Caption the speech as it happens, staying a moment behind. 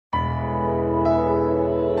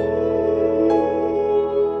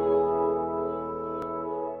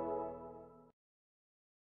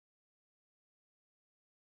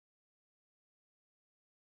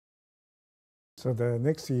So the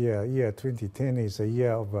next year, year 2010, is a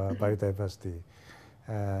year of biodiversity.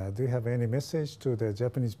 Do you have any message to the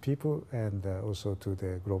Japanese people and also to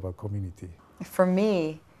the global community? For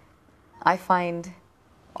me, I find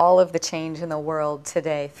all of the change in the world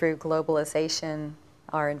today through globalization,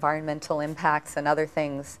 our environmental impacts and other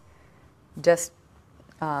things just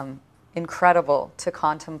incredible to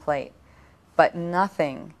contemplate. But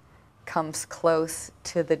nothing comes close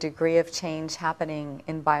to the degree of change happening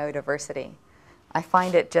in biodiversity. I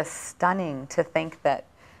find it just stunning to think that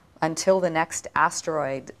until the next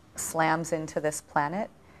asteroid slams into this planet,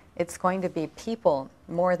 it's going to be people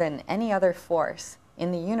more than any other force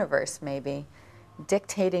in the universe maybe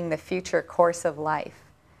dictating the future course of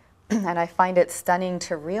life. And I find it stunning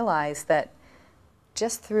to realize that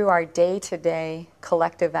just through our day-to-day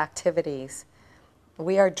collective activities,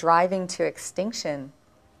 we are driving to extinction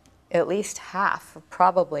at least half,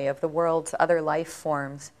 probably, of the world's other life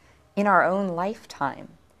forms in our own lifetime.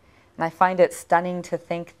 And I find it stunning to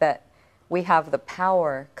think that we have the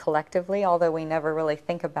power collectively, although we never really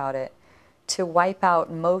think about it, to wipe out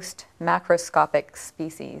most macroscopic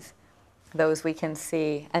species, those we can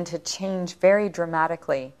see, and to change very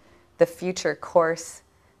dramatically the future course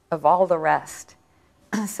of all the rest.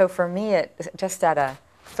 So for me, just at a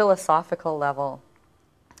philosophical level,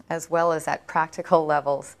 as well as at practical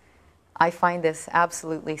levels, I find this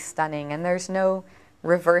absolutely stunning, and there's no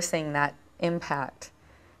reversing that impact.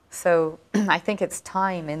 So I think it's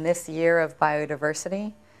time in this year of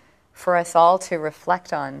biodiversity for us all to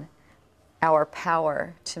reflect on our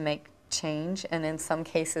power to make change, and in some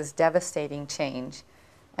cases devastating change,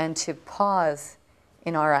 and to pause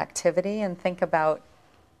in our activity and think about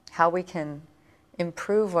how we can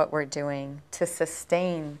improve what we're doing to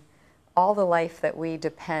sustain all the life that we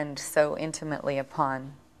depend so intimately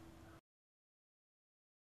upon.